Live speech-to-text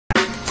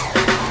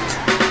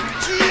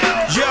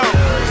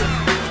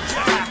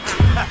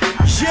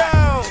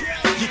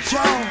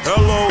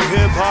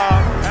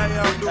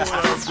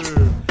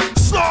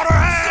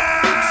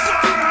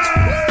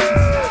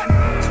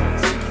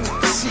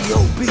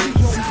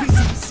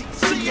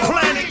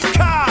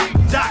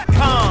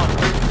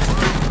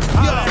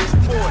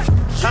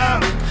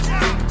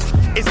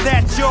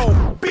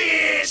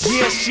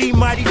she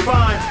mighty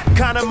fine.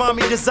 Kinda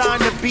mommy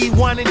designed to be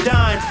one and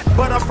dine.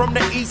 But I'm from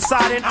the east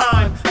side and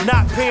I'm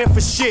not paying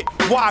for shit.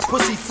 Why?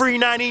 Pussy free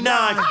 99.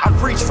 I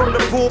preach from the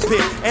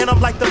pulpit and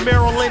I'm like the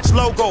Merrill Lynch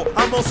logo.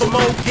 I'm on some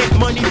old get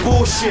money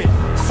bullshit.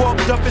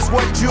 Fucked up is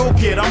what you'll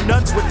get. I'm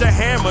nuts with the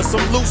hammer,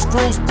 some loose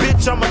screws,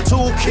 bitch, I'm a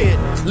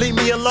toolkit. Leave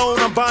me alone,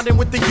 I'm bonding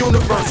with the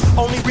universe.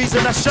 Only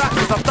reason I shot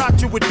cause I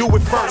thought you would do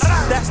it first.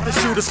 That's the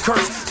shooter's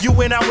curse. You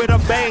went out with a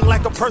bang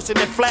like a person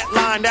that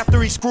flatlined after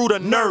he screwed a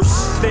nurse.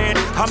 Then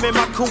I'm in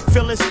my coupe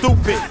feeling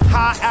stupid,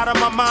 high out of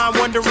my mind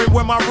wondering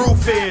where my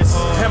roof is.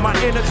 Am I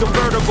in a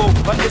convertible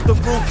or is the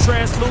roof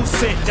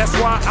translucent? That's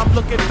why I'm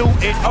looking through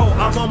it. Oh,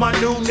 I'm on my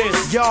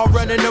newness. Y'all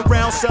running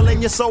around selling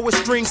your soul with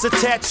strings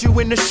attached you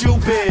in the shoe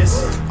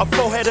biz. A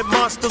four-headed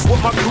monster's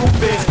what my group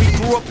is. We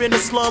grew up in a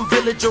slum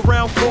village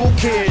around cool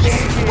kids.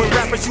 When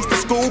rappers used to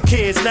school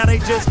kids, now they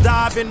just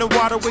dive in the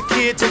water with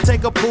kids and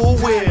take a pool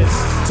whiz.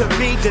 To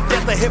me, the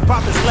death of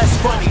hip-hop is less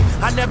funny.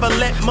 I never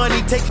let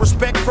money take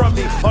respect from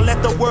me or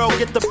let the world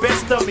get the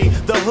best of me.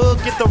 The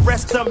hood get the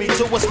rest of me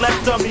till what's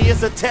left of me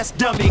is a test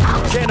dummy.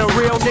 Can a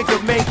real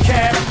nigga make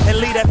cash and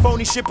leave that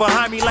phony shit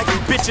behind me like you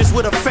bitches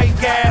with a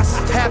fake ass?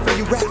 Half of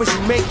you rappers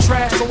you make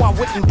trash, so I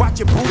went and bought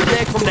your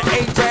bootleg from the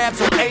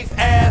Arabs on 8th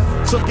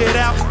Ave. Took it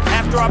out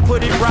after I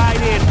put it right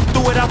in.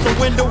 Threw it out the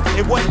window,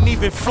 it wasn't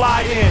even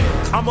flying.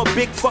 I'm a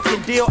big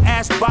fucking deal,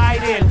 ass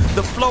Biden.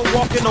 The flow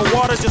walking on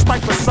water just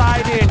like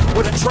Poseidon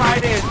with a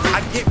trident. I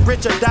get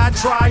rich or die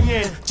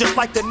trying, just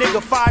like the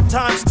nigga 5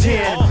 times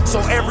 10. So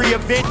every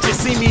event you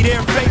see me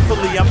there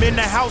faithfully. I'm in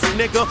the house,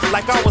 nigga,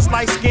 like I was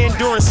light-skinned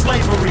during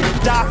slavery.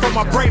 Die for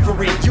my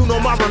bravery, you know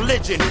my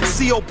religion.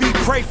 COB,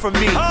 pray for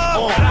me.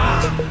 I'm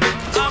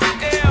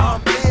ill,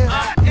 I'm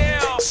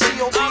ill,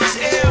 COB's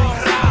ill.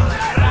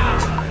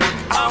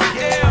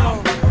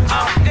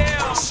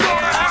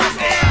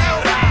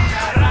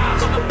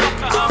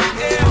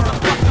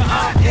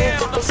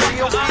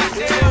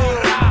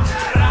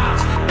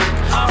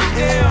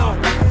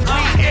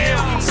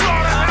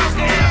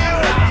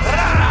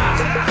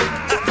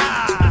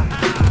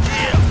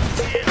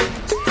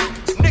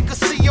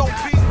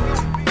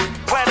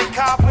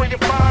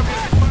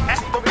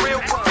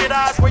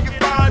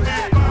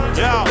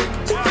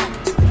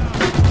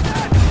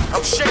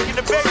 I'm shaking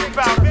the baby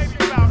powder.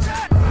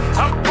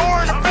 I'm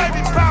pouring the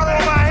baby powder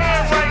on my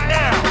hand right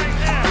now.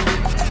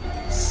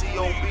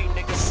 COB,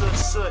 nigga,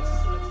 soot.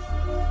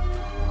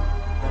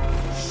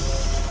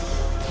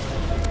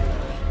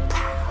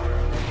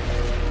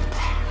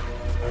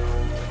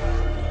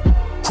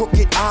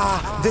 Crooked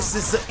eye, this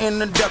is an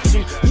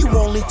introduction. You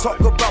only talk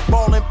about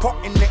ballin',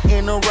 part in the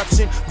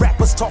interruption.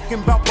 Rappers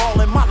talking about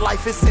ballin', my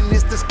life is in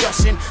this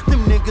discussion.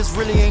 Them niggas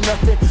really ain't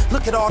nothing.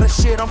 Look at all the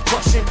shit I'm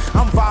crushing.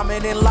 I'm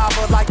vomiting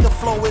lava like the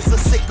flow is a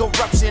sick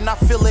eruption. I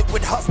feel it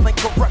with hustling,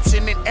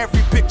 corruption, and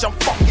every bitch I'm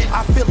fucking.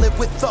 I feel it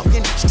with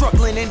thuggin',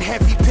 struggling in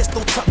heavy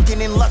pistol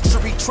tucking in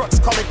luxury trucks.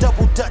 Call it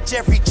double dutch,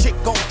 every chick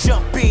gon'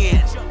 jump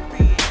in.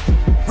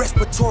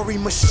 Respiratory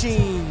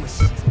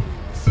machines.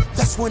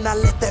 That's when I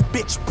let that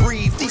bitch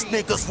breathe. These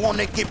niggas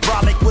wanna get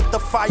brolic with the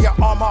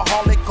firearm,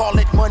 harlot. Call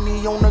it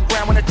money on the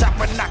ground when the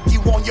chopper knock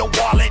you on your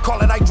wallet. Call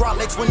it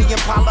hydraulics when the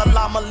Impala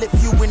llama lift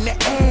you in the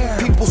air.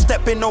 People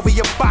stepping over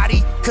your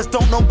body, cause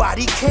don't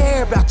nobody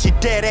care about your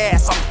dead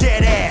ass. I'm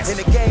dead ass. In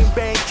the game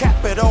bang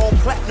capital,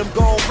 platinum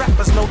gold.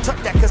 Rappers no tuck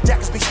that cause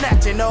jackets be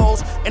snatching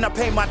those. And I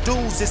pay my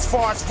dues as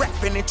far as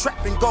rapping and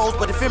trapping goes.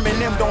 But if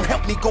Eminem don't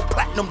help me go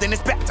platinum, then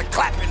it's back to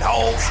clapping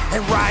hoes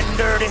and riding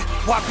dirty.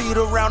 Why beat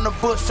around the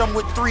bush? I'm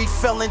with 3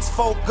 felons,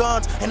 4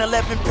 guns, and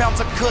 11 pounds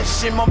of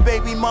cushion. My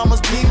baby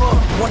mama's beamer.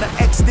 Wanna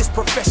X this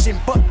profession,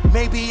 but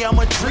maybe I'm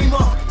a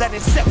dreamer. That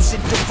inception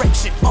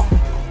direction,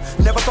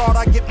 Never thought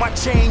I'd get my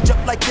change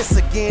up like this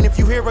again. If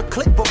you hear a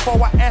click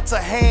before I answer,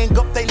 hang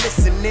up, they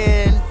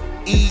listening.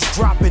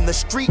 Eavesdropping the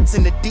streets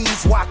and the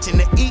D's watching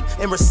the eat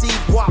and receive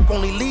guap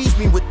only leaves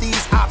me with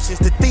these options.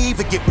 To thieve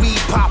or get weed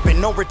popping,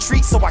 no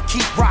retreat, so I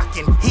keep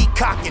rocking, heat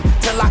cocking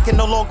till I can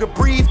no longer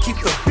breathe. Keep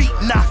the beat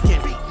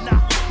knocking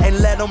and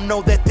let them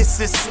know that this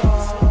is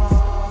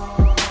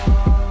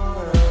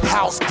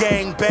house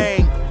gang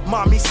bang.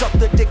 Mommy sucked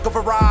the dick of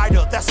a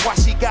rider, that's why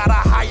she got a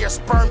higher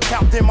sperm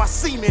count than my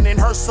semen in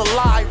her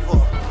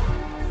saliva.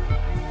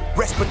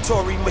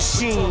 Respiratory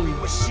machine.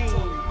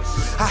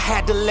 I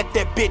had to let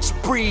that bitch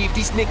breathe.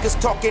 These niggas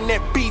talking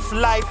that beef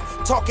life,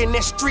 talking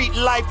that street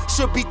life,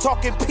 should be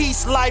talking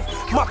peace life.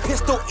 My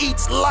pistol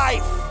eats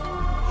life.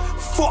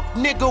 Fuck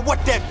nigga,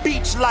 what that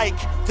beach like?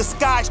 The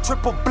sky's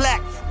triple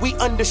black, we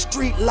under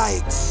street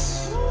lights.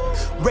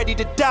 Ready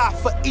to die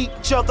for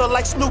each other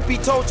like Snoopy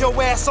told your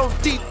ass on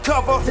deep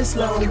cover. This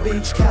Long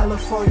Beach,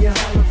 California.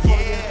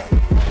 Yeah.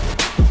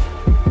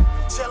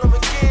 Tell him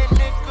again,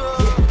 nigga.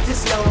 Yeah.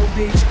 This Long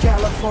Beach,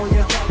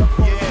 California.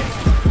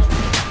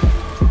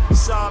 Yeah.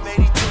 Psalm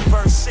 82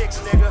 verse 6,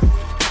 nigga.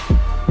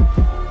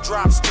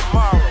 Drops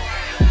tomorrow.